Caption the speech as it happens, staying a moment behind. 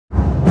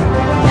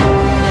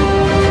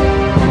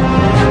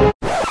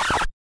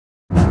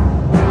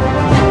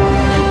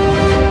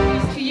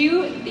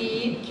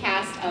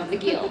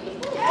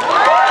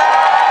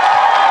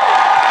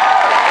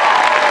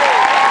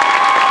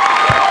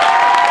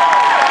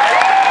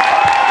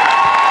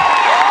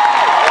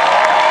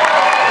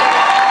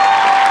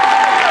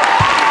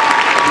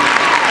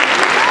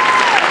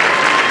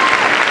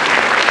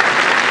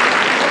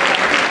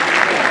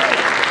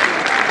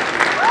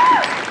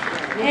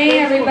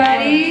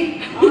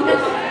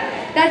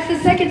That's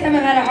the second time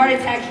I've had a heart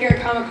attack here at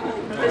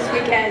Comic-Con this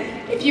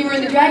weekend. If you were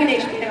in the Dragon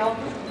Age panel,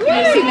 you would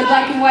have seen the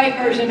black and white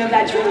version of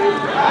that trailer.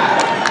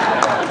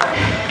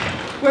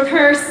 We're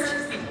cursed.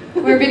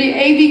 We're video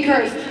AV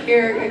cursed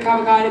here at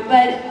Comic-Con,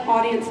 but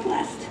audience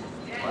blessed.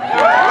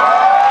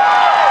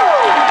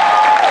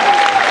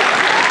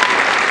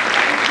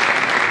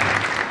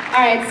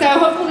 All right, so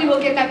hopefully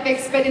we'll get that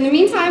fixed. But in the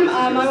meantime,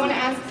 I want to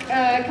ask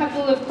a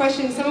couple of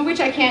questions, some of which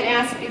I can't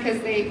ask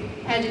because they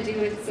had to do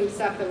with some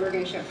stuff that we're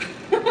going to show.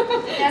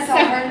 That's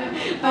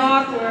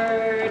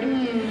awkward. Awkward.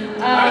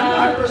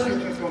 I personally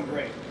think it's going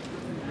great.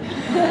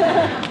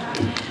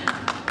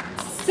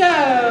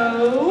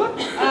 So,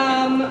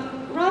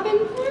 Robin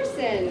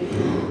Thorson.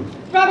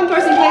 Robin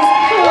Thorson plays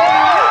Cora.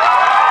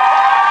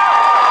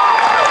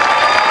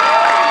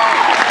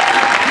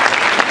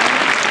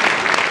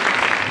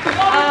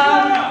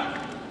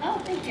 Oh,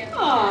 thank you.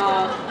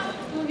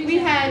 Aww. We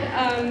had,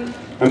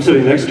 I'm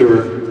sitting next to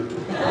her.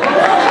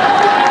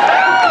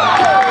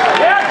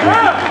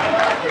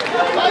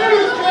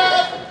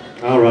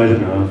 All right,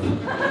 enough.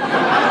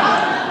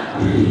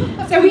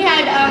 So we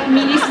had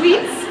Meaty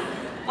Sweets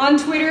on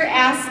Twitter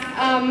ask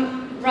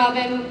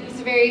Robin, it's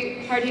a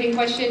very hard-hitting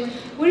question,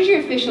 what is your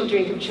official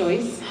drink of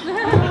choice?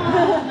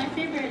 My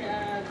favorite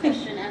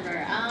question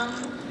ever.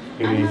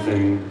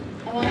 Anything.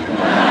 I want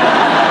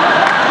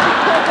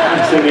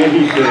I said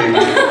anything.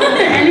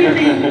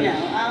 anything,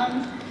 no.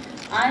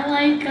 I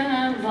like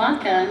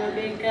vodka. I'm a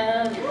big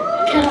kettle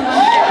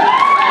vodka.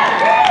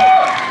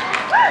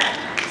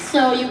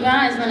 So you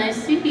guys, when I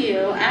see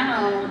you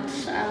out,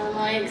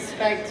 I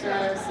expect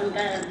some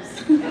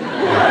bevs.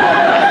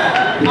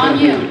 On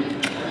you.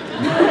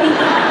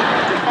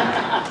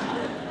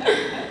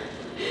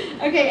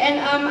 Okay, and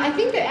I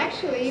think that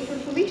actually for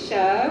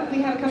Felicia,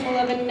 we have a couple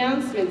of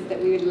announcements that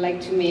we would like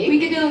to make. We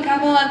could do a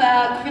couple of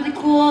really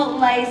cool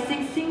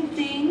licensing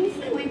things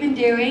that we've been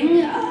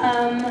doing.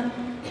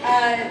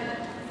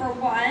 For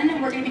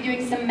one, we're going to be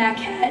doing some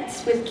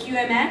maquettes with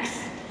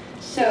QMX.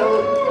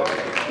 So,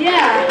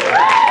 yeah,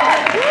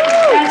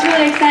 that's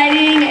really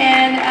exciting.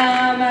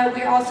 And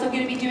we're also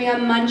going to be doing a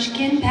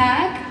Munchkin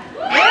pack.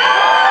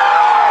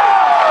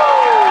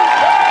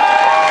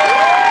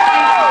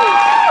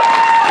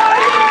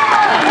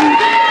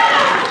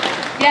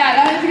 Yeah,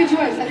 that was a good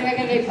choice. I think I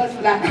got an A+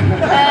 for that.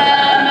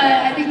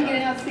 I think we're going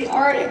to announce the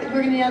art. We're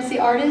going to announce the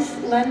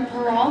artist, Len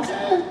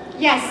Peralta.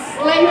 Yes,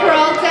 Len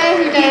Peralta,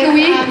 who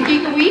does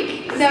Geek a Week.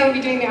 So we'll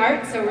be doing the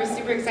art, so we're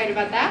super excited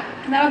about that.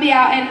 And that'll be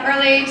out in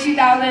early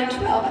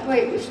 2012.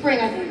 Wait, spring,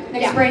 I think.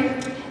 Next spring.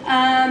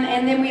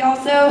 And then we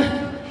also,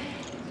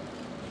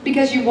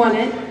 because you won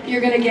it,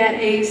 you're going to get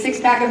a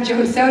 6-pack of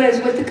Joe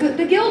Sodas with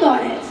the guild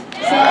on it.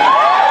 So,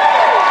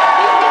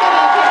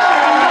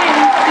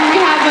 we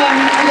have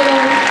a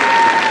little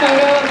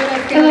photo of what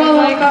that's going to look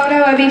like. Photo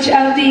of each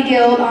of the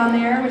guild on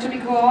there, which will be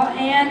cool.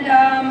 And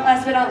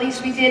last but not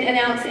least, we did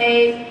announce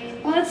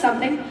well, that's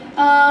something.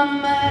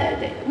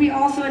 We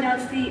also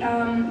announced the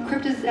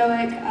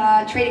Cryptozoic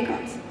trading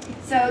cards.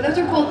 So those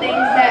are cool things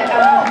that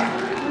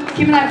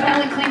Kim and I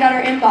finally cleaned out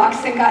our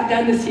inbox and got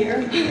done this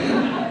year.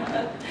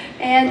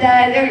 And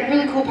they're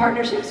really cool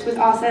partnerships with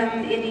awesome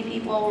indie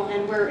people,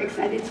 and we're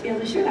excited to be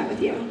able to share that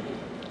with you.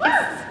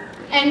 Yes.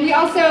 And we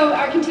also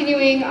are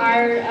continuing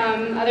our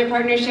other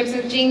partnerships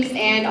with Jinx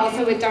and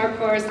also with Dark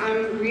Horse.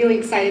 I'm really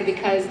excited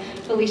because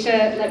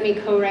Felicia let me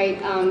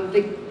co-write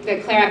the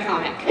Clara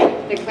comic,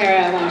 the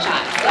Clara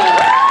one-shot. So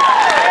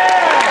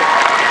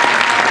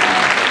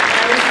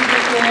that was super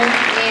cool,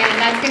 and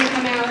that's going to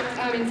come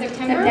out in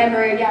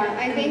September, yeah,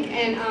 I think.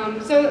 And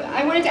so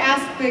I wanted to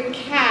ask the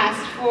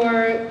cast,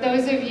 for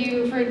those of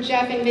you, for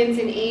Jeff and Vince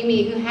and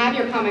Amy, who have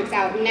your comics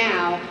out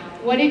now,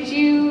 what did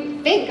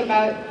you think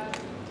about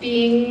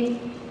being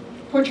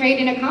portrayed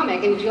in a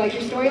comic, and did you like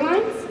your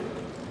storylines?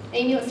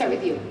 Amy, let's start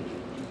with you.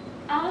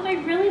 I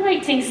really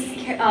liked Tink's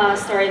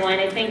storyline.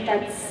 I think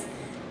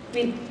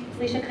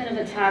Felicia kind of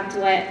attacked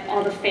what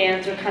all the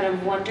fans were kind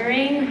of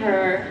wondering,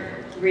 her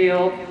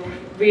real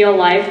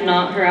life,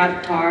 not her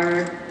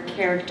avatar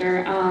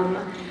character.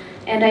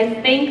 And I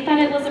think that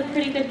it was a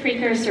pretty good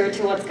precursor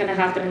to what's going to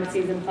happen in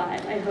season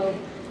 5. I hope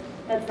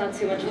that's not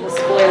too much of a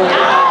spoiler.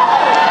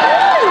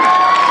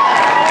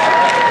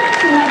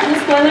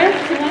 Spoiler?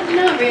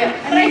 Not real.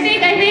 But I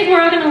think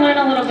we're all going to learn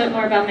a little bit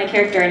more about my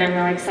character, and I'm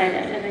really excited.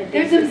 And I think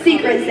there's some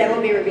secrets that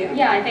will be revealed.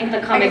 Yeah, I think the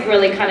comic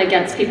really kind of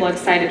gets people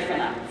excited for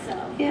that. So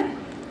yeah,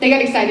 they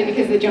got excited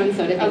because the Jones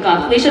soda. Oh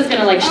God, Felicia's going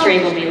to like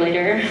strangle me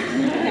later.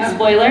 No.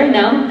 Spoiler?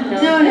 No.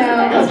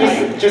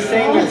 Just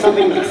saying that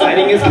something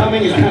exciting is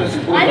coming is kind of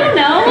spoiler. I don't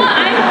know.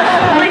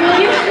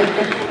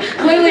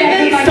 Clearly, I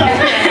think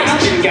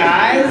action,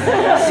 guys.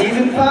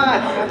 Season 5.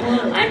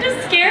 I'm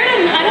just scared,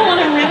 and I don't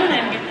want to ruin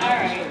it. All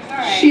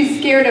right. She's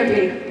scared of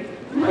me.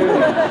 We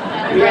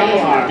all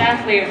are.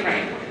 Definitely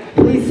afraid.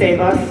 Please save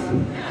us.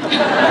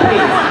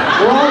 Please.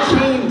 We're all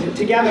chained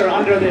together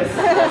under this.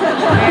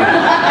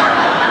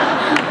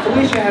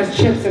 Felicia has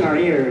chips in our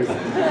ears.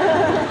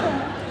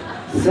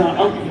 So,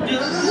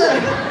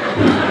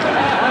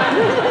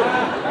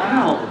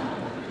 wow.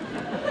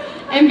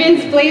 And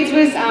Vince Blades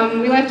was,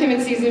 we left him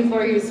in season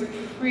 4, he was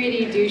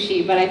pretty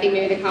douchey, but I think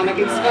maybe the comic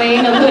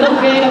explained a little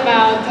bit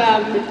about,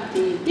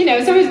 you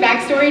know, some of his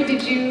backstory.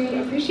 Did you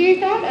appreciate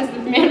that as the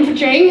man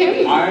portraying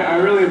him? I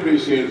really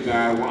appreciated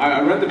that.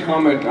 I read the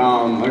comic,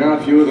 I got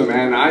a few of them,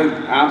 and I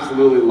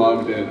absolutely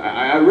loved it.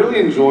 I really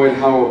enjoyed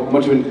how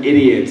much of an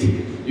idiot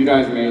you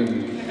guys made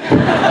me.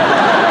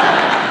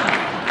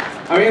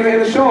 I mean, in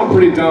the show I'm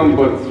pretty dumb,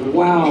 but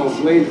wow,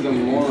 Blades is a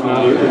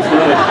moron.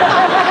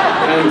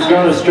 It's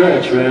not a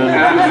stretch, man.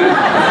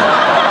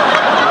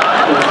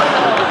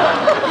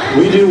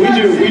 We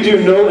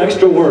do no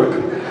extra work.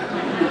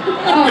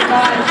 Oh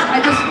God,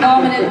 I just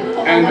vomited.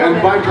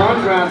 And by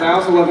contrast, I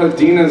also love how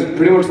Dina's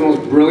pretty much the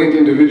most brilliant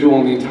individual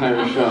in the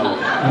entire show.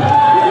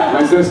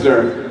 My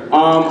sister.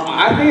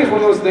 I think it's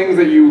one of those things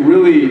that you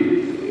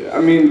really, I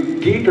mean,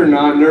 geek or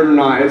not, nerd or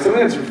not, it's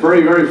something that's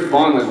very, very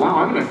fun. Like, wow,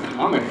 I'm in a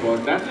comic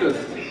book.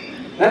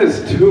 That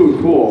is too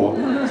cool.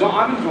 So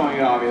I'm enjoying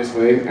it,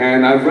 obviously,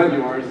 and I've read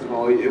yours as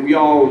well. We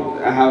all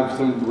have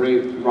some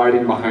great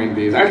writing behind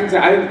these. I can say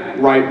I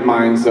didn't write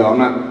mine, so I'm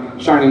not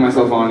shining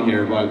myself on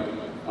here, but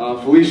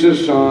Felicia,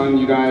 Sean,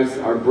 you guys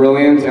are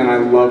brilliant, and I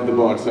love the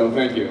book, so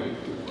thank you.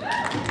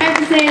 I have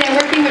to say that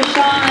working with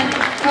Sean,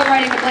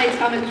 co-writing the Blades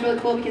comic was really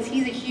cool because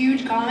he's a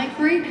huge comic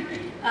freak,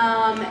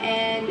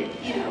 and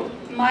you know,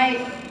 my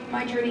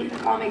journey in the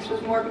comics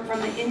was more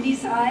from the indie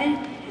side,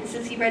 and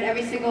since he read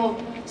every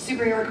single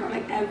superhero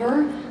comic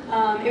ever,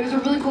 it was a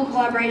really cool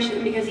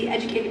collaboration because he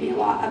educated me a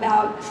lot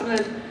about some of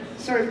the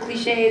sort of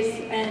cliches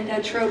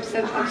and tropes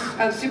of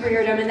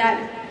superhero-dom, and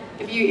that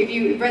if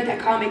you read that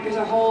comic, there's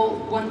a whole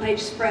one-page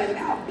spread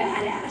about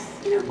badass,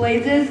 you know,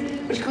 Blades is,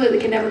 which clearly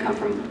can never come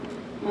from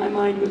my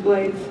mind with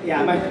Blades.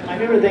 Yeah, my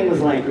favorite thing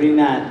was like reading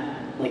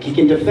that, like he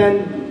can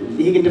defend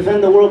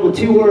the world with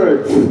 2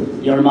 words,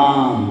 your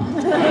mom.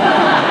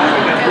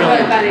 That's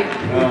really funny.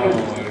 Oh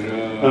my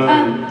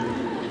god.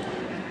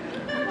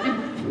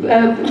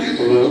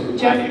 Hello?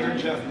 Jeff, I heard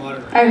Jeff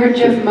mutter. I heard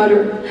Jeff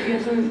mutter.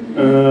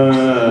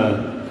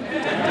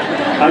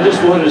 I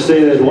just wanted to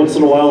say that once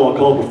in a while I'll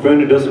call up a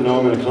friend who doesn't know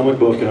I'm in a comic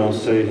book and I'll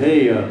say,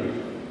 hey,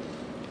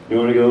 you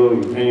want to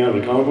go hang out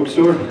at a comic book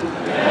store? And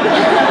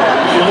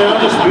then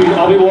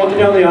I'll be walking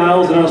down the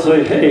aisles and I'll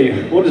say,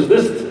 hey, what is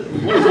this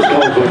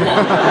comic book?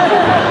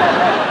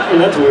 And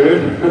that's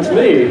weird. That's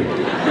me.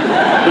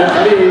 That's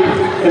me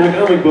in a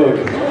comic book.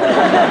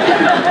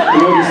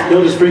 And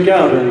they'll just freak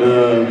out and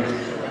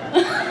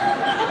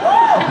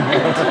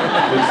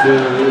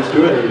it's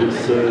great.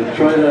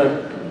 Try that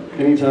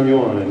anytime you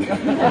want.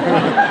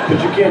 But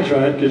you can't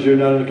try it because you're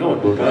not in a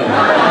comic book either.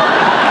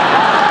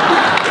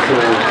 So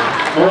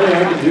only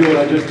I can do what I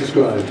just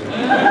described.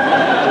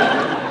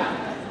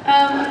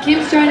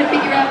 Kim's trying to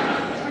figure out.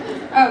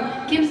 Oh,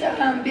 Kim's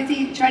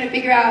busy trying to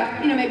figure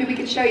out. You know, maybe we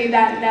could show you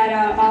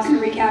that Oscar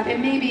recap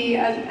and maybe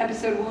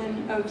episode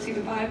 1 of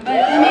season 5. But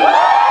let me.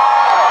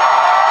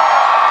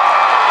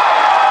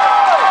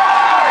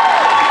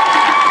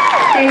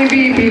 AV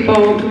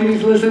people,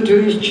 please listen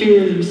to these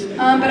cheers.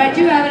 But I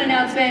do have an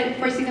announcement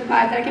for season 5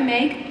 that I can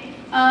make.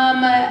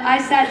 I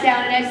sat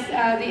down and as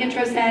the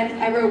intro said,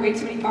 I wrote way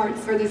too many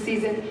parts for this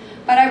season.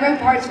 But I wrote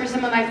parts for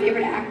some of my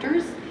favorite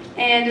actors.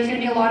 And there's going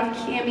to be a lot of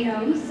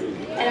cameos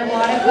and a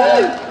lot of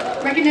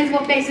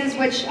recognizable faces,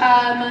 which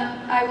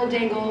I will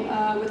dangle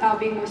without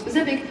being more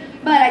specific.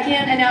 But I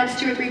can announce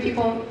 2 or 3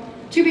 people,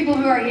 2 people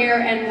who are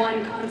here and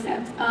 1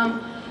 concept.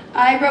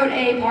 I wrote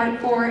a part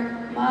for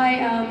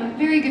my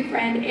very good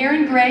friend,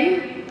 Erin Gray,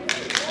 and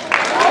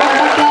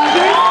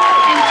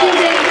she's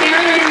in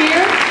Erin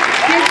Ramirez.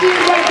 Here she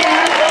is right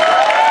there.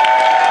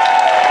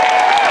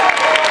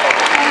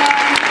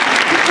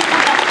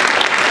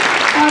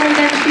 Hotter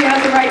than she has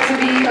the right to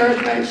be,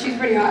 but she's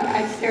pretty hot.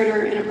 I've stared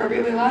her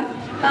inappropriately a lot.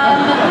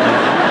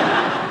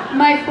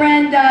 My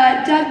friend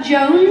Doug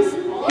Jones,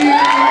 who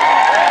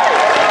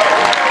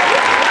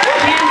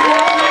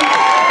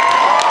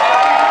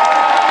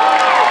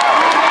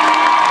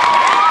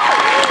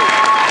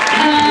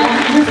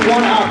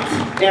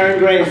One-upped Aaron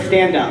Gray's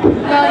stand-up.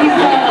 well, he's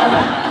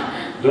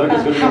Doug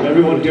is going to give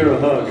everyone here a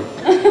hug.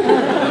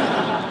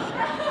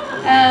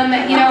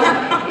 you know,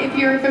 if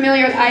you're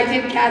familiar with, I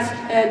did cast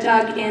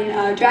Doug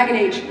in Dragon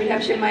Age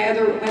Redemption, my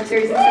other web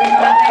series that's going to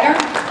come out later.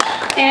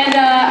 And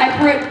I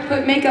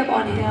put makeup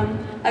on him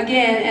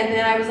again, and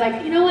then I was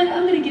like, you know what,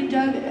 I'm going to give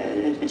Doug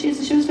a chance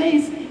to show his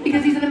face,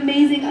 because he's an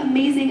amazing,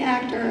 amazing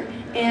actor,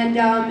 and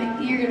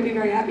you're going to be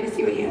very happy to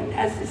see what he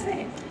has to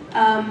say.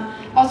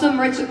 Also,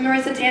 Marissa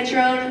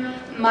Tancherone,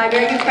 my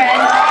very good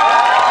friend,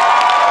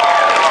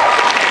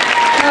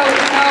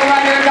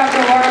 co-writer,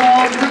 Dr.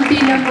 Laurel,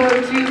 groupie number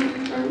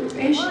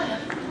 2-ish.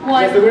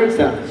 That's the weird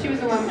stuff. She was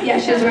the one. Yeah,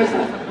 she does the weird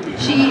stuff.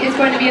 She is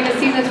going to be in this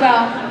season as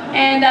well.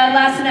 And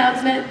last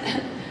announcement,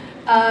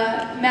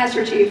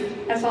 Master Chief.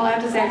 That's all I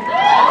have to say.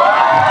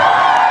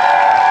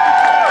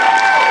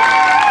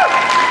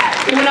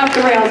 It went off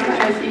the rails,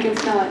 guys. You can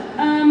smell it.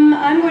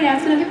 I'm going to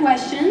ask another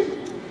question.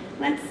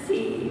 Let's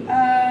see.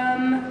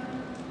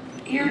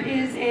 Here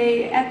is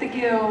a, at the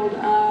Guild,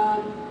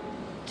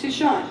 to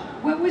Sean.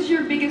 what was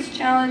your biggest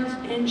challenge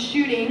in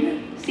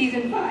shooting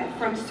season 5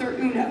 from Sir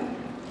Uno?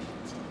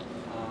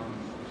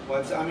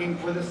 I mean,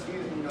 for this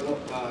season, you know,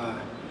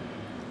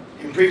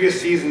 in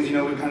previous seasons, you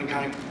know, we've kind of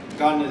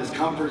gotten into this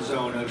comfort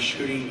zone of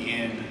shooting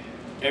in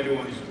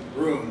everyone's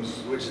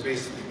rooms, which is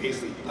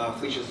basically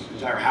Felicia's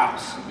entire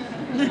house.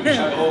 We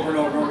shot over and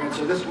over and over again.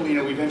 So this one, you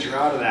know, we venture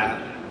out of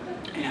that,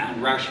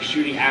 and we're actually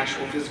shooting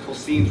actual physical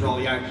scenes where all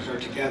the actors are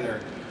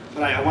together.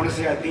 But I want to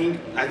say, I think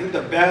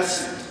the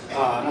best,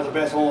 not the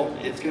best, well,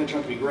 it's going to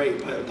turn out to be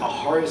great, but the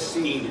hardest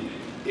scene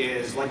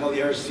is, like all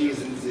the other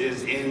seasons,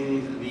 is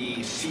in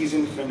the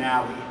season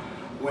finale,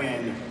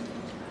 when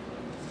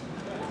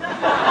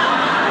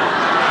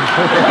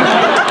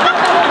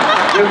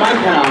Your mic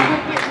went on.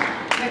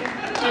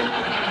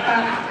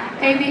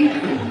 Amy?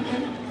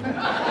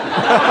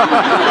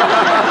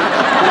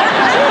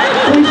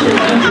 Felicia,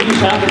 can you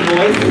shout the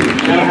voice?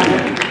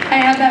 I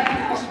have that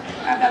power.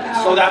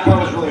 so that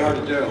part was really hard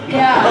to do.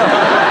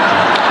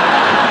 Yeah.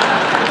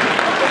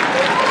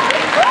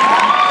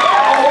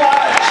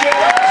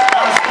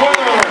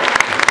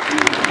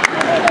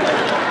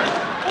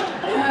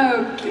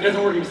 It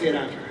doesn't work if you say it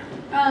after.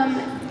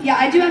 Yeah,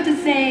 I do have to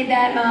say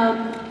that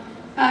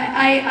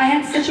I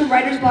had such a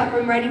writer's block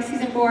when writing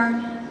season 4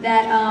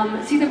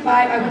 that season 5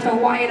 I went to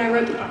Hawaii and I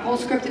wrote the whole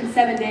script in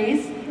 7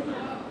 days.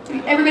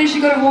 Everybody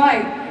should go to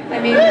Hawaii. I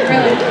mean,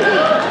 really.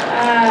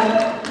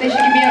 They should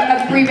give me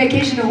a free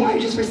vacation to Hawaii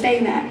just for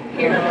saying that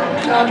here.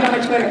 So I'll go on my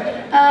Twitter.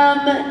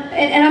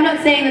 And I'm not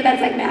saying that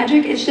that's like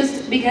magic. It's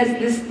just because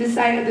this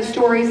side of the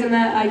stories and the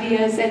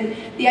ideas and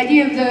the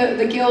idea of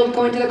the guild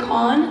going to the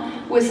con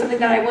was something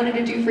that I wanted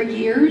to do for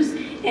years.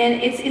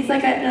 And it's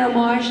like an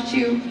homage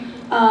to,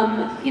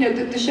 you know,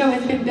 the show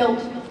has been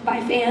built by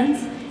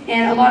fans.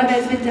 And a lot of it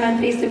has been done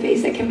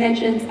face-to-face at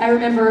conventions. I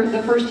remember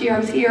the first year I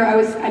was here,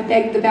 I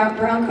begged the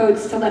brown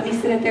coats to let me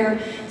sit at their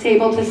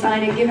table to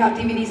sign and give out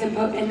DVDs and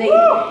they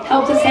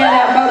helped us hand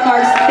out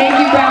bookmarks. Thank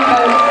you, brown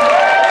coats.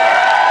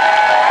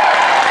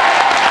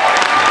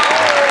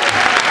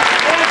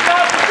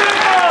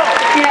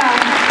 Yeah,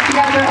 you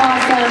guys are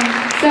awesome.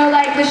 So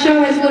like the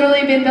show has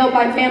literally been built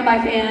by fan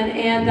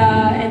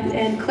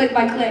and click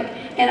by click.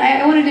 And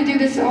I wanted to do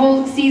this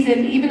whole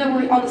season, even though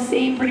we're on the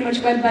same pretty much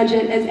web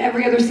budget as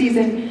every other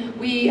season,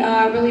 we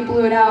really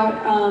blew it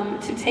out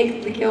to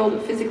take the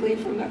guild physically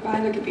from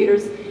behind their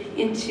computers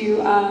into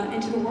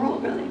the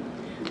world, really.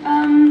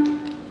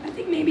 I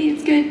think maybe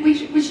it's good, we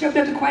should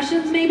open up to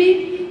questions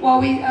maybe, while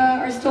we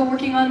are still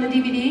working on the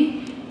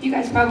DVD. You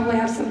guys probably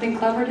have something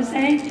clever to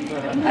say.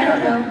 I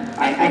don't know,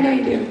 I know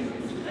you do.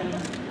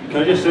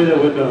 Can I just say that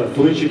when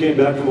Felicia came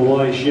back from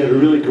Hawaii, she had a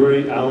really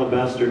great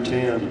alabaster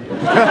tan.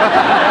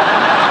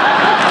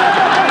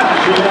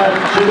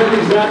 She looked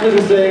exactly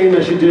the same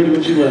as she did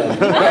when she left.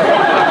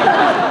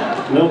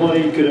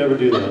 Nobody could ever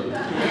do that.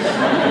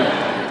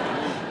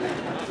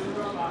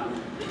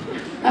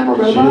 I'm a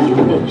robot? She's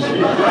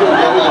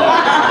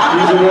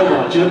a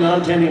robot. She's a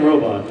non-tanning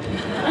robot.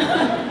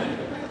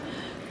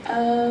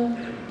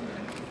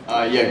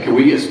 Yeah, can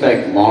we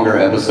expect longer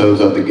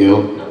episodes of The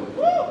Guild?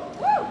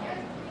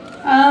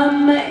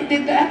 The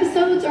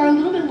episodes are a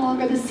little bit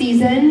longer this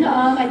season.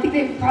 I think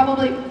they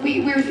probably,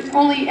 we're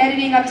only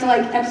editing up to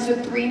like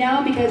episode 3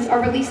 now because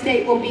our release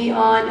date will be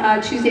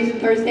on Tuesdays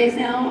and Thursdays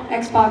now,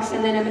 Xbox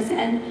and then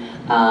MSN.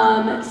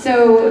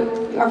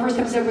 So our first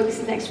episode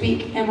releases next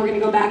week and we're going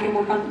to go back and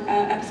work on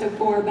episode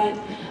 4, but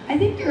I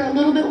think they're a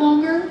little bit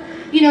longer.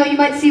 You know, you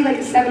might see like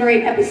a 7 or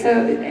 8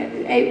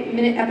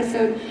 minute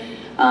episode.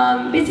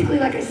 Basically,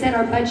 like I said,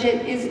 our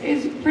budget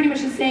is pretty much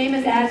the same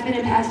as it has been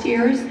in past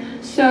years.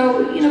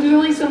 So, you know, there's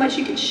only so much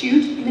you can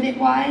shoot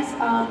minute-wise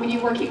when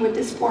you're working with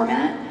this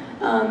format.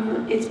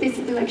 It's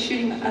basically like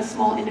shooting a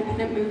small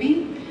independent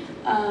movie.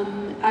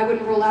 I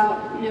wouldn't rule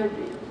out, you know,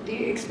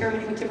 the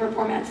experimenting with different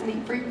formats in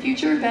the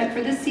future, but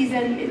for this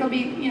season, it'll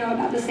be, you know,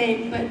 about the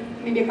same, but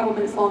maybe a couple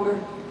minutes longer,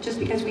 just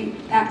because we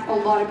packed a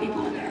lot of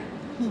people in there.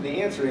 So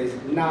the answer is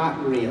not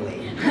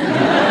really.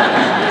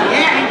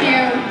 Yeah, thank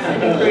you.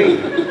 Great.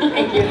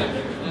 Thank you.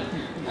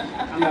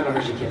 I'm not a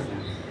Hershey Kiss now.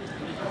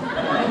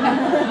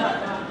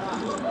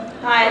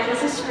 Hi,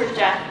 this is for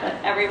Jeff, but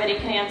everybody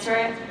can answer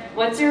it.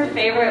 What's your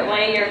favorite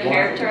way your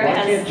character Why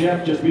has... can't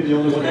Jeff just be the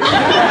only one?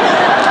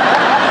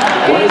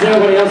 Why does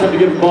everybody else have to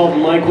get involved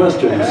in my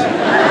questions?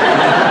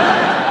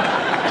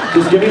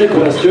 Just give me the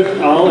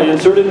question, I'll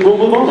answer it, and we'll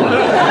move on.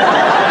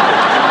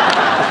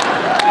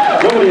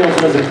 Nobody else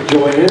has to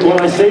join in.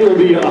 What I say will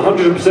be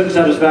 100%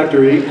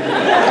 satisfactory.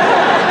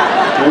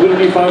 And we don't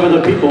need 5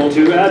 other people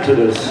to add to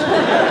this.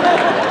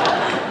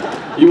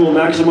 You will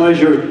maximize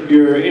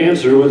your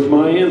answer with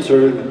my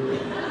answer.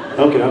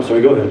 Okay, I'm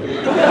sorry, go ahead.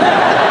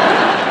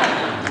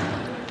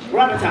 We're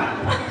out of time.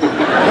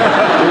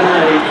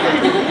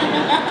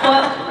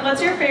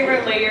 What's your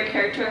favorite way your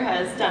character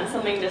has done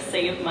something to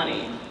save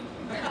money?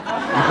 Is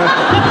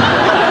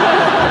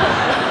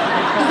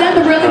that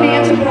really the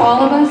answer for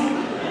all of us?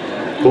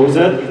 What was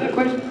that? Is that a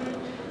question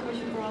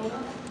for all of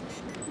us?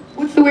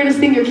 What's the weirdest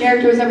thing your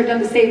character has ever done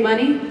to save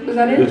money? Was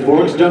that it? Is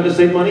Forks done to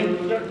save money?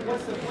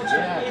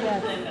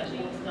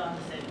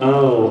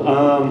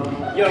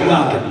 You're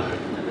welcome.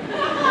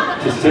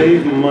 To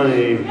save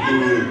money.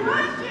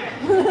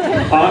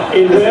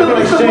 In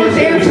whatever exchange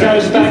would be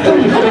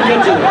satisfactory, you couldn't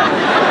get to it.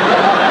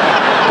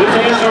 This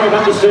answer I'm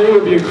about to say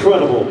would be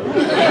incredible.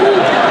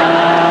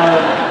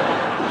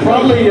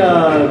 Probably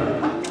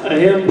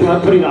him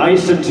putting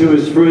ice into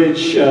his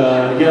fridge. He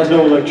has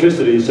no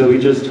electricity, so he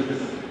just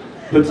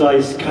puts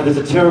ice. God, that's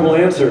a terrible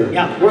answer.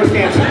 Yeah, worst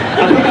answer.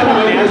 I think I'm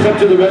going to answer up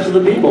to the rest of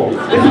the people.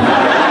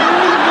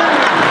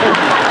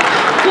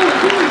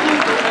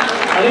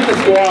 I think the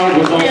squad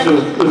was also,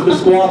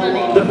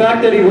 the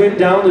fact that he went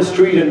down the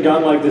street and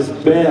got like this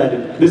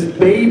bed, this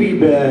baby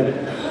bed,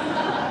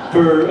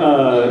 for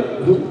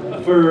who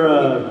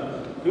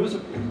was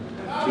it?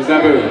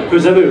 Zabu. For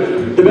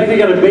Zabu. The fact that he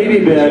got a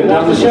baby bed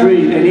down the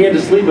street and he had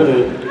to sleep in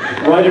it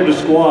right under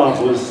squad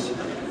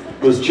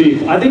was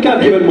cheap. I think I've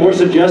given more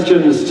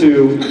suggestions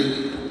to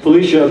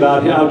Felicia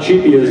about how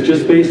cheap he is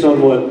just based on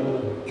what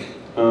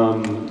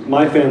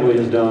my family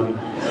has done.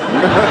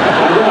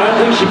 I don't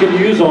think she can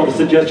use all the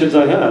suggestions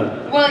I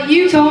had. Well,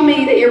 you told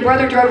me that your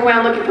brother drove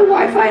around looking for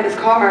Wi-Fi in his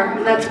car,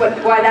 and that's why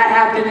that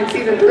happened in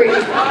season 3.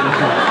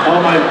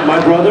 Oh, my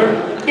brother?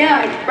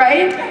 Yeah,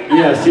 right?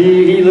 Yes,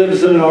 he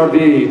lives in an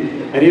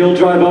RV, and he'll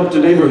drive up to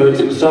neighborhoods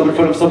and stop in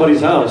front of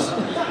somebody's house.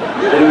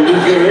 And he'll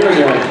use their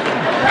internet.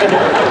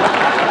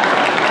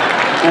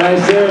 And I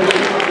said,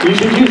 you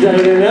should use that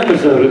in an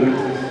episode, and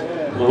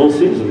the whole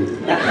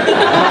season.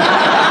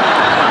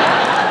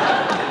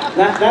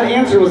 That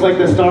answer was like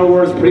the Star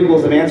Wars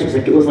prequels of answers.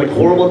 Like, it was like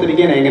horrible at the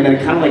beginning, and then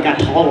it kind of like got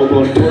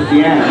tolerable towards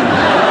the end.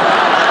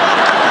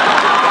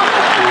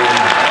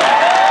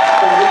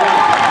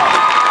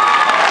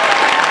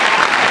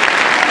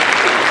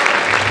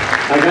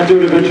 I got to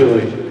it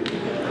eventually.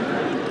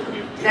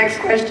 Next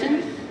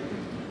question.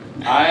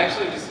 I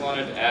actually just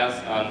wanted to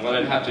ask on what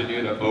I'd have to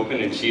do to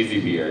open a cheesy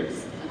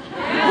beards.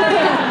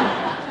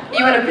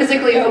 You want to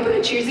physically open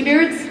a Choosy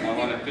Beards? I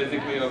want to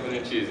physically open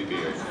a cheesy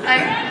beards.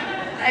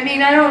 I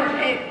mean, I don't...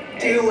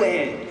 Do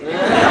it!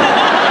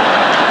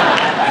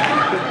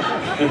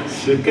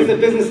 Because the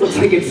business looks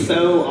like it's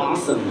so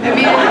awesome. I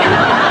mean,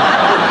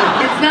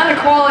 it's not a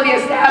quality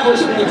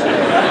establishment.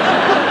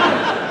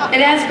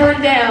 It has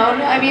burned down.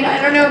 I mean,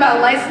 I don't know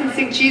about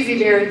licensing Cheesy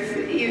Beards.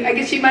 I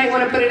guess you might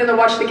want to put it in the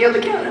Watch the Guild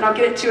account, and I'll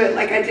get it to it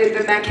like I did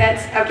the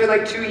maquettes after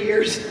like 2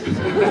 years.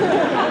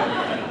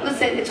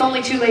 Listen, it's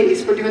only 2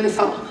 ladies. We're doing this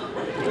all.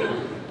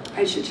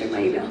 I should check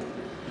my email.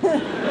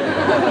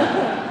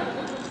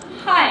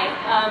 Hi.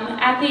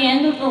 At the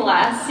end of the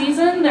last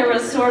season, there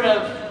was sort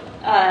of,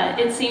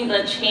 it seemed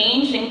a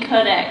change in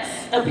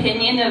Kodak's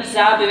opinion of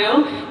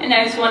Zabu, and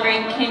I was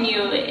wondering, can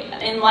you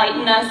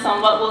enlighten us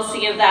on what we'll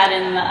see of that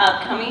in the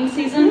upcoming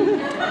season?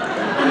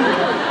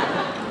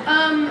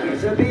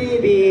 There's a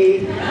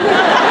baby.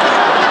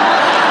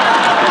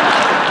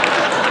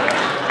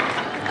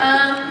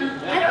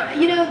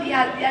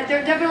 Yeah,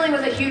 there definitely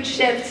was a huge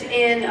shift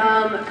in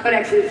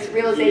Kodak's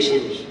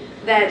realization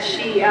that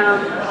she,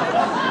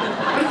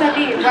 what does that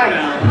mean? Right.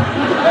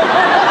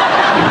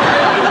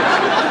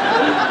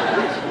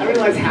 I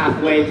realized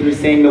halfway through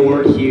saying the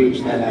word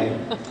huge that I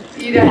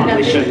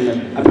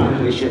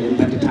probably should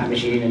invent a time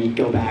machine and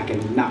go back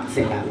and not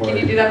say that word. Can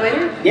you do that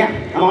later? Yeah,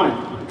 I'm on it.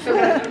 So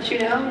let you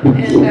know,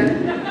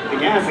 and I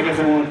guess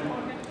I won't.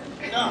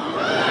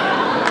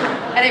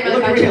 I didn't really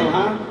look punch real, it.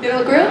 huh? Did it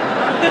look real?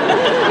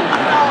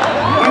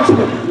 Answer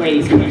the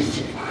ladies'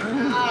 question.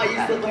 Oh, you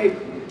slipped my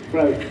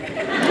throat.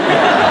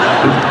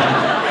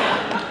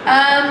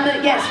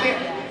 Yes,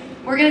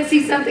 we're gonna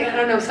see something. I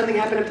don't know if something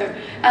happened up there.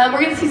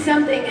 We're gonna see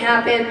something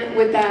happen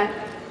with that.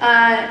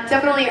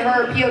 Definitely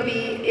her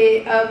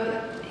POV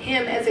of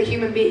him as a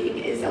human being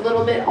is a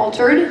little bit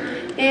altered,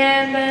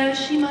 and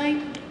she might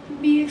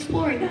be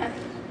exploring that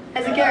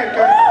as a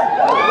character.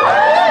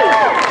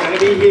 It's gonna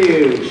be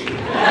huge.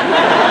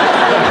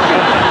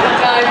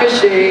 Time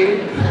machine.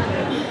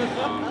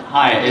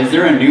 Hi, is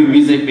there a new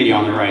music video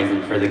on the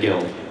horizon for the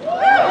Guild?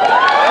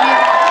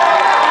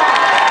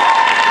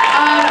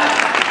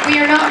 We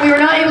were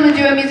not able to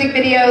do a music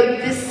video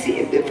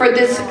for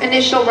this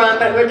initial run,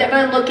 but we're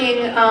definitely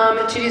looking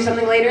to do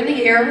something later in the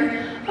year.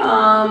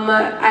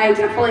 I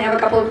definitely have a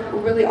couple of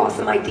really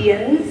awesome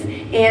ideas,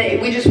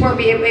 and we just weren't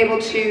able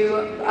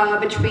to,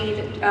 between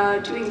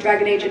doing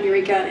Dragon Age and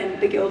Eureka and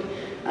the Guild,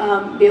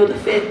 be able to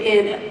fit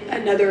in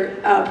another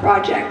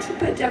project.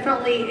 But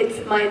definitely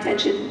it's my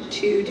intention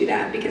to do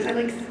that because I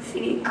like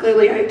singing.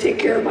 Clearly I take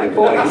care of my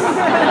voice.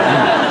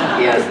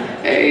 Yes.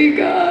 Hey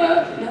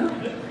God. No.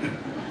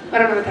 I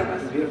don't know what that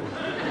was. Beautiful.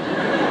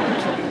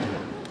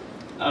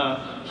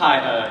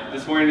 Hi,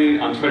 this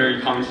morning on Twitter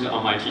you commented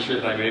on my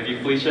t-shirt that I made of you,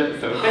 Felicia,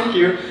 so thank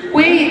you.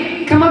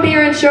 Wait, come up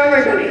here and show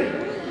everybody.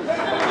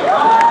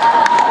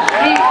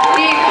 He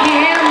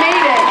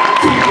handmade it.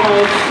 Too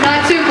close.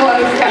 Not too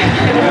close.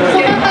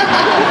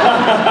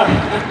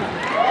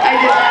 I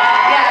did.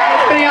 Yeah,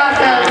 it's pretty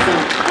awesome.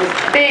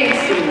 Thanks.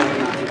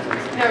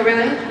 No,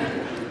 really?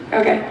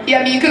 Okay. Yeah,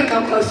 I mean, you could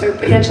come closer,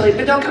 potentially,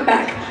 but don't come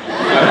back.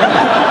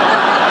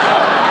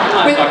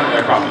 I'm not talking,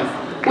 I promise.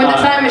 When the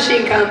time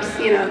machine comes,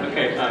 you know.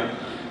 Okay,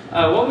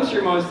 What was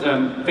your most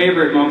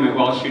favorite moment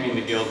while shooting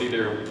the Guild,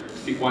 either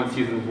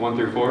seasons 1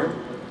 through 4?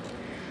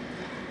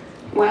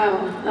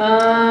 Wow.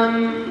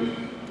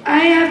 I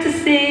have to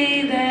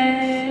say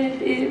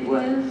that it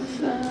was.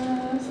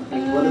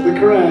 Politically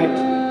correct.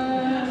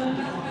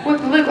 What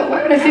political?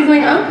 Why would I say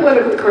something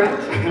unpolitically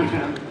correct?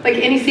 Like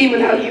any scene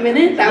without you in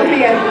it? That would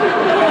be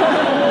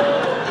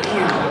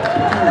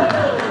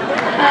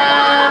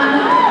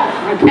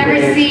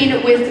every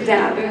scene with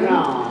Zabu.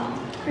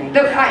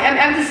 I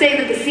have to say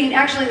that the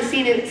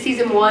scene in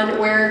season 1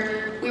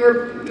 where we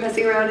were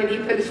messing around and he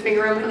put his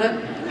finger on my lip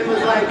and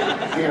was like,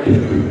 I gotta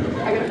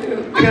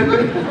poo.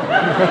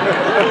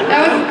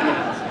 That was,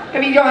 I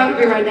mean, you don't have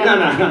to be right now.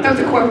 No. That was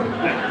a quote.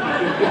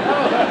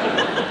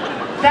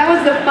 That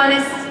was the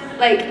funnest,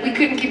 like, we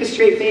couldn't keep a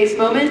straight face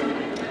moment.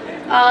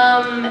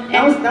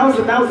 That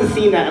was the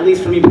scene that, at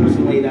least for me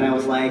personally, that I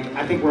was like,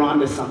 I think we're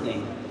onto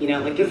something. You know,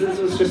 like, this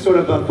was just sort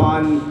of a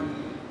fun,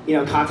 you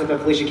know, concept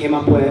that Felicia came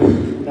up with.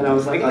 And I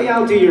was like, oh yeah,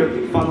 I'll do your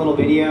fun little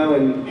video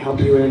and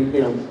help you and,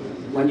 you know,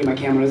 lend you my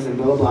cameras and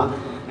blah, blah, blah.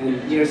 And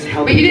you just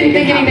help. But you didn't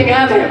think anything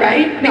of it,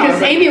 right? Because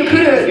no, Amy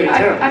Okuda,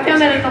 I found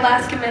that at the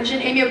last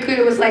convention, Amy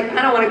Okuda was like,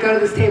 I don't want to go to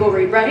this table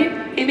read, right,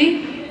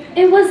 Amy?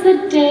 It was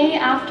the day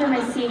after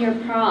my senior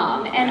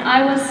prom, and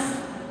I was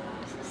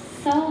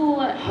so...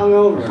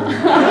 hungover.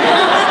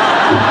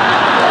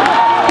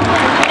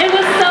 It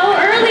was so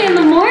early in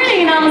the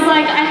morning, and I was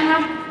like, I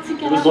have to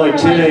get up It was like for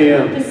 10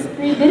 a.m. This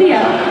free video.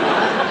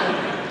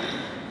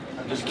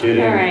 I'm just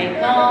kidding. All right,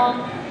 well,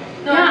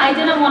 yeah, I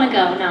didn't want to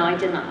go. No, I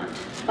did not.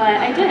 But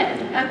I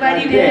did. I'm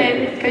glad you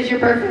did, because you're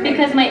perfect.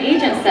 Because my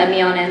agent sent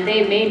me on it, and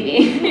they made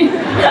me.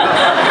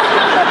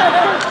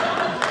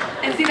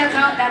 And see, that's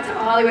how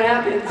Hollywood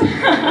happens.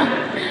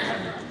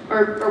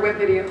 or web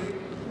video.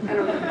 I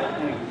don't know.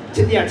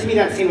 To me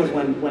that scene was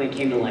when it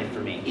came to life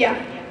for me. Yeah.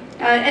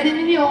 And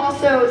then, you know,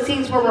 also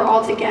scenes where we're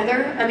all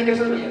together. I mean, there's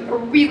a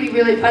really,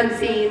 really fun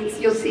scenes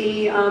you'll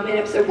see in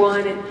episode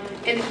 1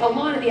 and a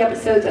lot of the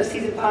episodes of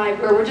season 5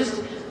 where we're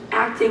just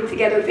acting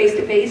together face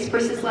to face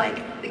versus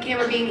like the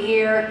camera being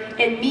here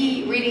and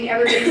me reading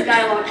everybody's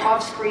dialogue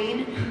off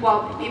screen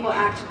while people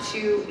act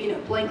to, you know,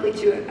 blankly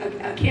to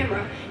a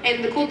camera.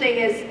 And the cool thing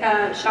is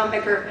Sean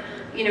Becker,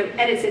 you know,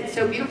 edits it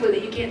so beautifully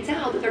that you can't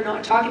tell that they're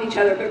not talking to each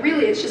other, but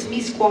really it's just me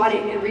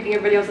squatting and reading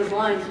everybody else's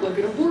lines like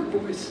in a work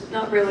voice.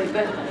 Not really,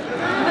 but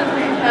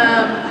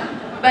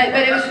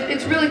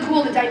it's really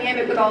cool, the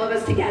dynamic with all of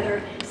us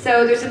together.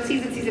 So there's some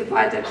season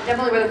 5 that's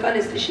definitely where the fun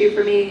is to shoot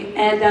for me.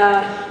 And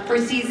for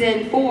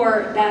season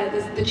 4,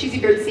 the Cheesy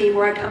Beard scene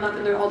where I come up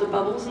and there are all the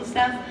bubbles and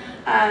stuff,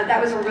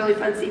 that was a really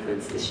fun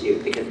sequence to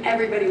shoot because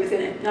everybody was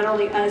in it. Not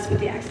only us, but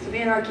the Axis of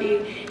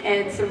Anarchy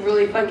and some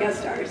really fun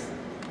guest stars.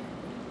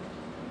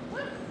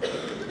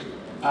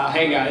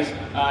 Hey guys,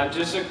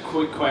 just a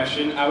quick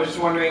question. I was just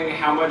wondering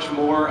how much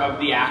more of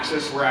the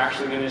Axis we're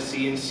actually going to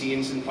see in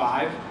season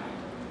 5?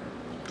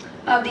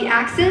 Of the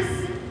Axis?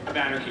 Of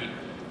Anarchy.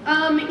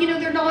 You know,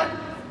 they're not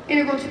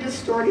integral to the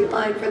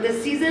storyline for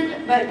this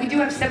season, but we do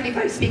have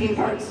 75 speaking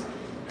parts.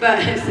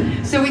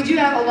 So we do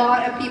have a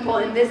lot of people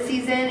in this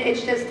season.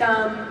 It's just,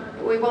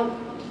 we won't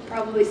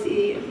probably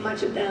see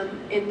much of them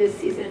in this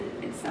season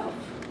itself.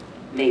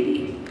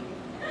 Maybe.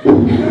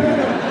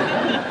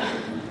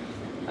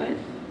 What?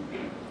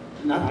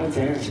 Nothing to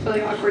say. It's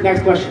really awkward.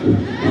 Next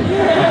question.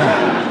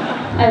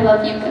 I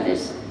love you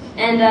guys.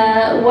 And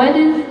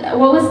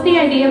what was the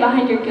idea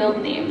behind your guild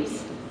names?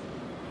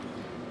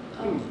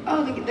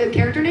 Oh, the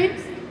character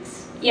names?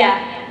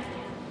 Yeah.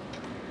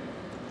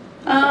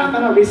 I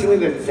found out recently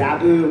that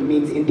Zabu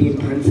means Indian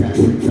princess.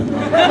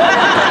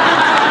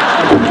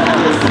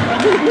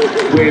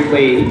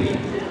 Weirdly,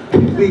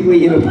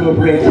 completely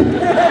inappropriate.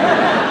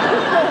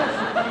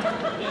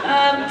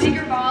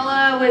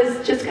 Tinkerballa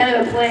was just kind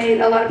of a play.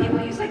 A lot of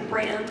people use like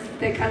brands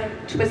that kind of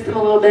twist them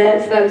a little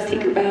bit, so that was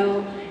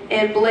Tinkerbell.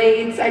 And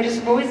Blades, I just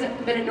have always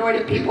been annoyed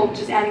at people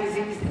just adding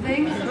Z's to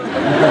things.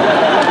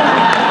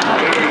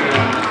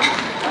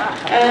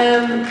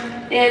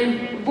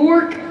 And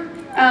Vork,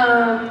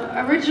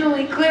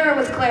 originally Clara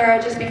was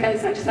Clara just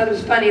because I just thought it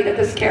was funny that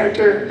this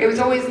character, it was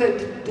always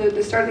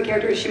the start of the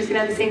character, she was going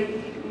to have the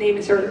same name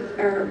as her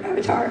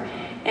avatar.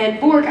 And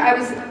Vork, I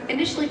was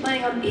initially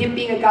planning on him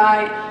being a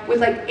guy with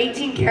like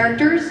 18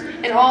 characters,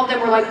 and all of them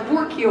were like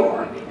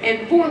Vorkior,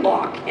 and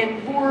Vorlock,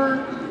 and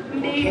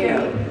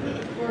Vornado.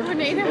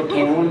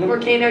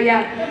 Volcano,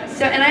 yeah.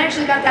 So, and I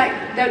actually got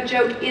that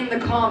joke in the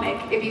comic.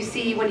 If you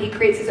see when he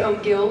creates his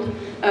own guild,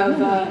 of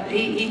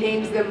he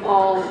names them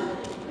all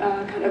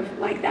kind of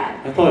like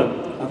that. I thought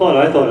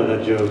of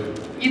that joke.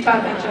 You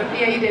thought that joke?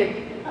 Yeah, you did.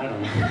 I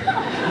don't know.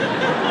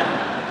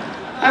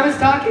 I was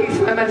talking,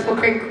 so I might as well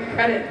claim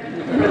credit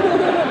for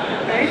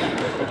that. Right?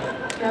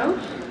 No?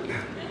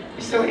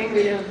 You're so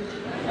angry now.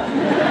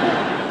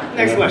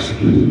 Next question.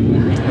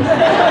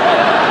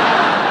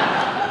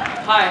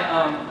 Hi,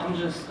 I'm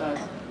just,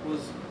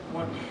 was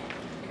one.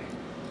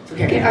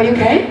 Okay, are you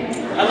okay?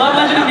 I love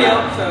Legend of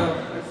Field, so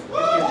let's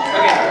get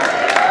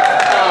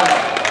okay.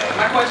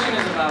 My question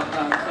is about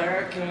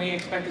Clara. Can we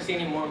expect to see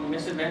any more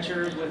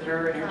misadventures with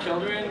her and her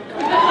children?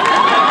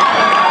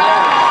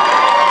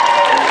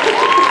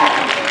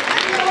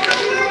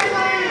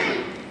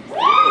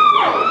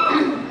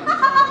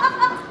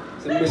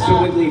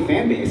 Mr. Wiggly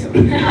fan base.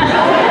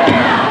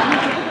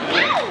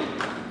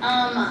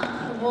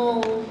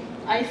 Well,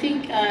 I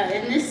think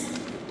in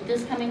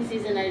this coming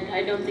season,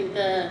 I don't think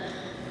the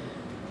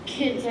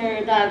kids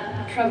are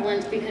that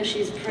prevalent because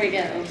she's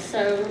preggo.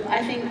 So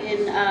I think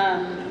in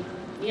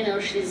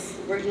she's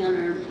working on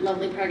her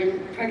lovely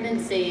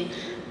pregnancy,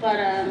 but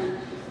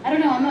I don't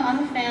know. I'm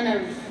a fan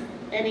of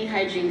any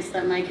hijinks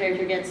that my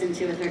character gets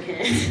into with her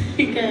kids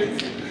because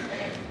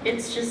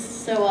it's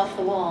just so off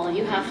the wall.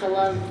 You have to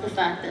love the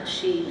fact that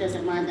she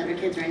doesn't mind that her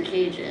kids are in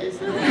cages.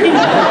 It's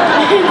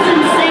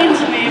insane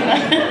to me,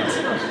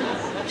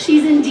 but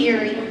she's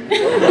endearing.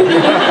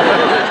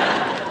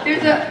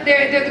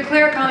 The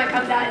Clara comic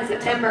comes out in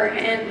September,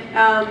 and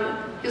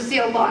you'll see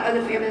a lot of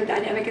the family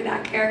dynamic in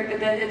that character,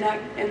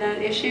 in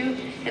that issue,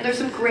 and there's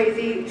some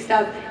crazy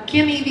stuff.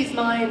 Kim Evie's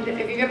Mind.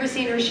 If you've ever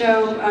seen her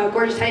show,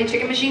 Gorgeous Tiny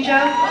Chicken Machine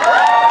Show,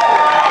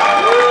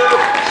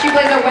 she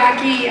plays a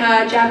wacky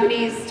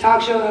Japanese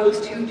talk show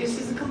host who just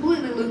is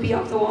completely loopy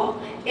off the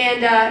wall.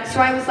 And so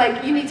I was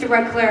like, you need to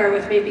write Clara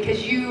with me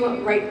because you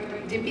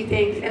write dippy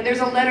things. And there's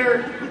a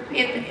letter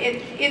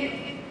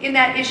in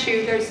that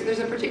issue. There's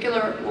a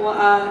particular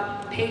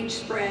page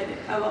spread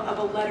of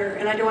a letter,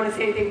 and I don't want to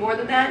say anything more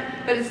than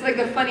that, but it's like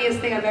the funniest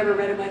thing I've ever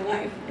read in my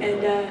life.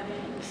 And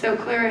so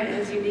Clara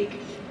has a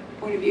unique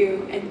point of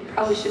view and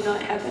probably should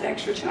not have that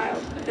extra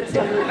child. That's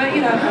not her, but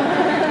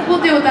we'll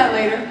deal with that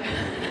later.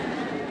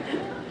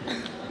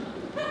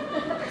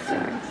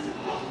 Sorry.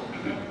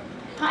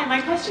 Hi, my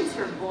question's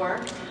for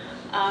Bork.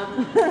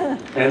 And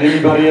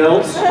anybody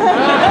else?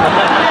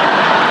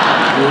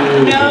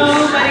 Nobody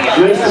else.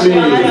 Just me.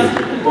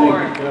 Just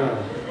Bork.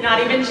 Not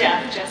even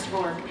Jeff, just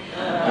Bork.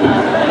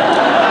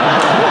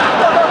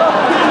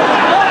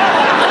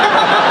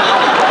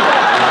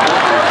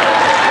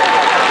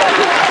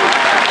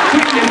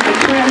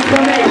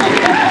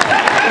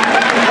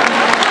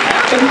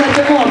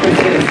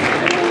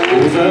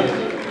 What was that?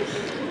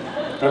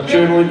 I'm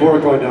channeling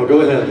Bork right now.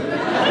 Go ahead.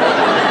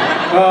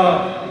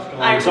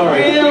 I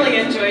sorry. really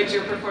enjoyed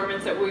your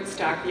performance at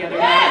Woodstock the other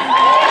night.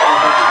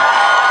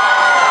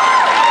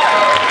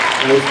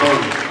 That was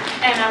fun.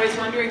 And I was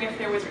wondering if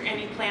there was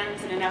any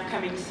plans in an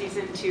upcoming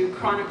season to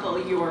chronicle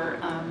your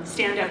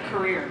stand-up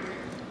career.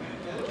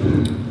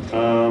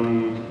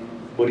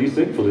 What do you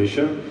think,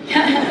 Felicia?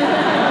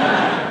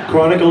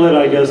 Chronicle it,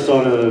 I guess,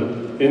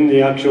 in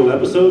the actual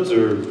episodes,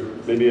 or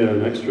maybe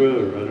an extra,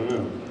 or I don't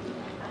know.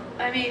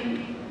 I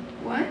mean,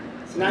 what?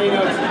 So now you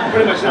know it's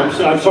pretty much not.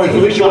 I'm sorry,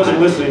 Felicia wasn't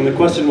listening. The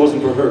question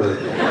wasn't for her.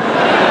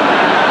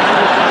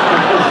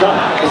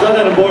 It's not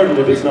that important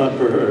if it's not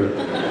for her.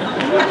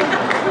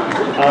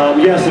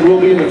 Yes, it will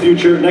be in the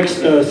future.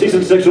 Next,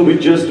 season 6 will be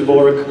just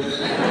Vork.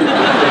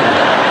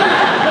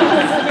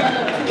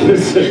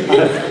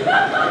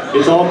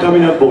 It's all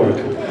coming up Vork.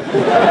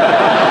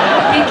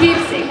 He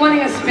keeps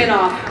wanting a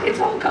spin-off. It's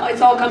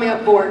all coming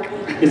up Bork.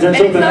 Is that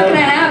so it's bad? not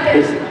gonna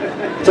happen.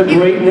 It's a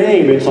great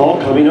name. It's all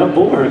coming up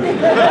Bork.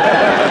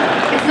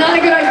 It's not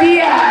a good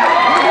idea.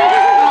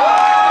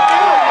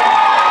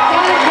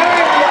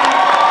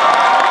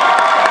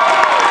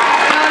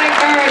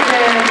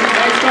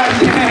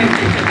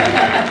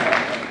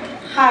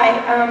 Hi,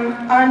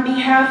 on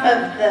behalf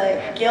of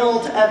the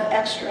Guild of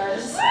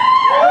Extras,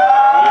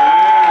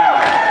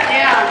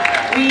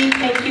 we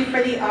thank you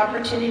for the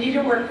opportunity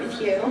to work with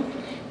you.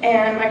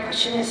 And my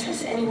question is,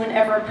 has anyone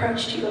ever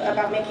approached you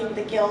about making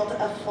the Guild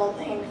a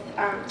full-length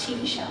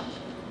TV show?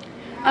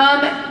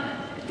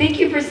 Thank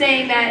you for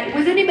saying that.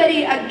 Was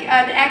anybody an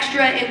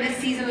extra in this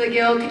season of the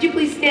Guild? Could you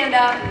please stand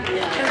up?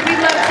 Because we'd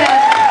love to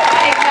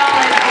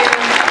acknowledge you.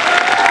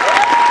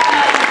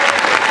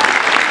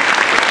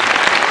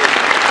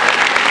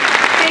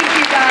 Thank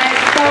you guys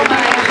so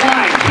much.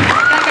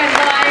 That guy's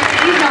lying.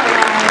 He's not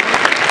lying.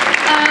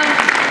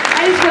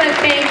 I just want to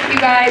thank you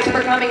guys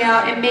for coming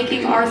out and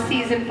making our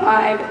season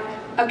 5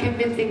 a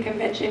convincing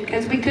convention,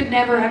 because we could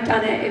never have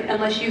done it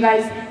unless you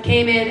guys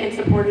came in and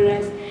supported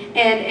us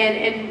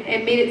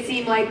and made it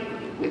seem like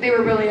they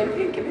were really at a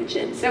big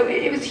convention. So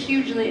it was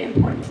hugely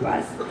important to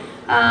us.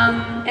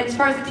 And as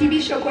far as the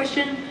TV show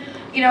question,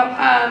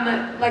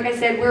 like I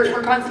said,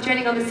 we're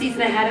concentrating on the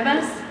season ahead of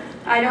us.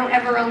 I don't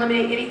ever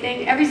eliminate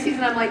anything. Every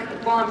season I'm like,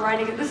 while I'm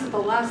writing it, this is the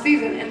last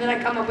season, and then I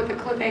come up with a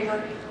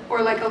cliffhanger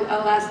or like a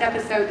last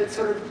episode that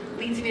sort of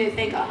leads me to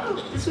think, oh,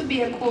 this would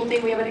be a cool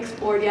thing we haven't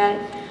explored yet.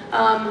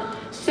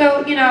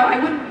 So, I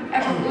wouldn't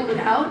ever rule it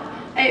out.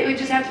 It would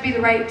just have to be the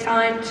right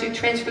time to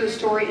transfer the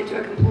story into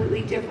a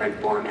completely different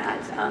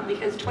format,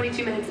 because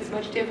 22 minutes is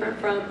much different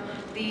from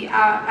the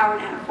hour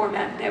and a half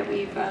format that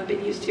we've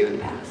been used to in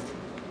the past.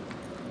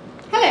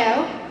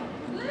 Hello.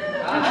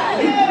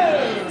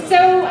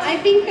 So I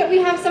think that we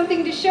have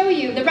something to show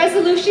you. The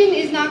resolution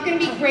is not going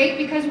to be great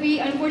because we,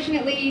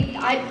 unfortunately,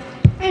 I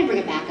didn't bring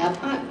it back up.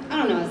 I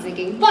don't know what I was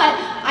thinking. But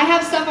I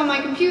have stuff on my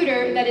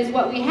computer that is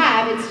what we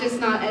have. It's just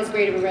not as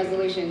great of a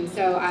resolution.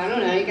 So I don't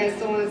know. You guys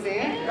still want to see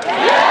it?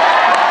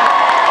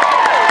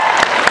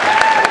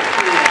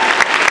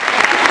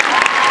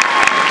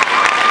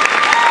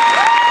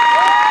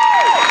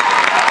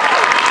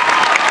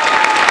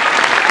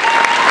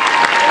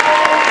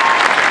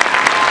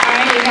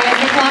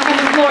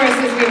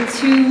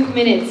 2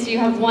 minutes. Do you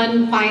have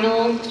one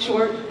final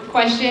short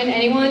question?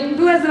 Anyone?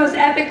 Who has the most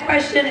epic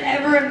question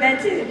ever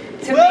invented?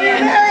 To Will me? you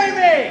marry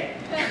me?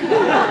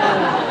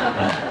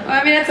 Well,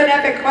 I mean, that's an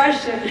epic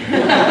question.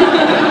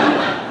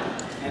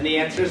 And the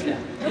answer is no.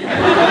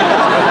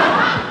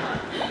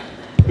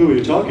 Who are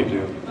you talking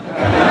to?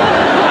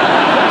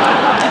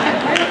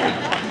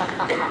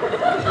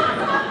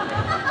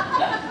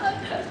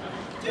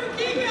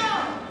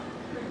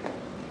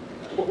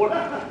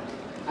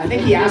 I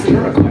think he asked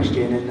her a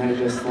question and they're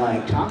just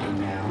like talking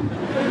now.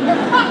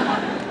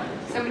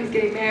 Somebody's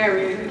getting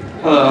married.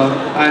 Hello,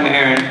 I'm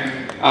Aaron.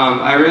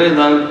 I really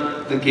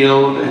love the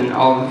Guild and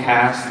all the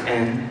cast,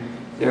 and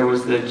there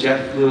was the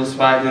Jeff Lewis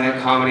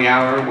 5-minute comedy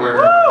hour where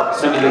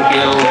some of the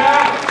Guild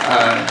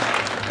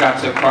got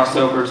to cross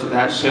over to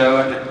that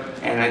show,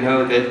 and I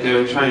know that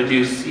they're trying to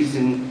do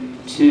season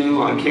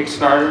 2 on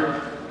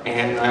Kickstarter,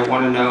 and I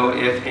want to know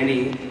if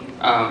any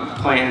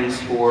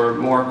plans for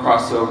more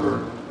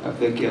crossover of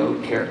the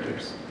Guild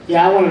characters.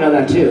 Yeah, I want to know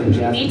that too,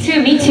 Jeff. Me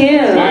too, me too.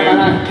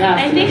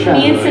 I think me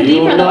and You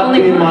Sandeep will are the not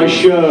only be in my ones.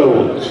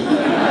 show.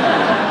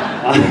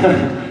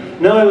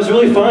 No, it was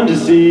really fun to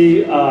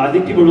see. I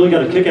think people really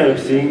got a kick out of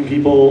seeing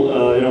people,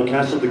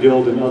 cast at the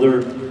Guild in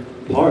other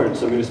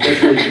parts. I mean,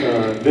 especially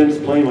Vince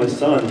playing my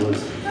son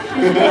was.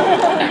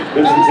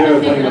 Vince and Tara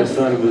playing my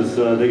son was.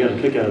 They got a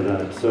kick out of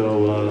that.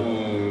 So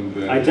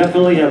I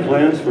definitely have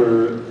plans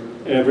for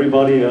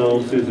everybody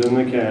else who's in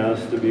the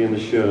cast to be in the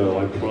show.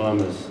 I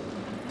promise.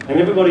 And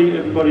everybody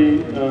who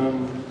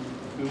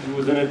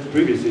was in it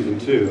previous season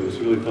too. It was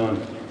really fun.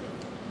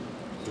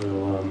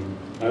 So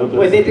I hope.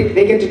 Wait,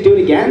 they get to do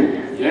it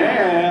again?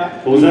 Yeah.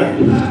 What was that?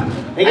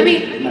 I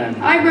mean,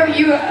 I wrote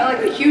you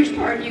like a huge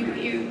part.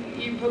 You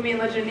put me in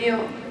Legend of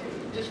Neil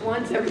just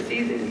once every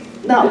season.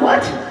 No,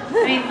 what?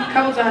 I mean, a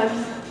couple times,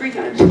 3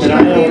 times. Did you be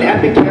an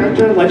epic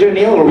character in Legend of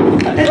Neil or what?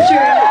 That's true.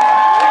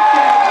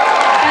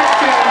 That's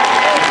true.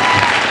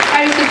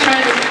 I was just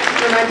trying to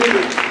remind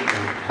people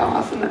how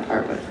awesome that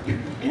part was.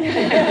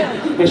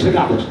 Mission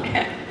accomplished.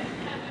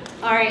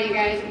 All right, you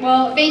guys.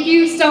 Well, thank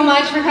you so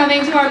much for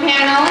coming to our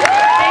panel.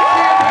 Thanks for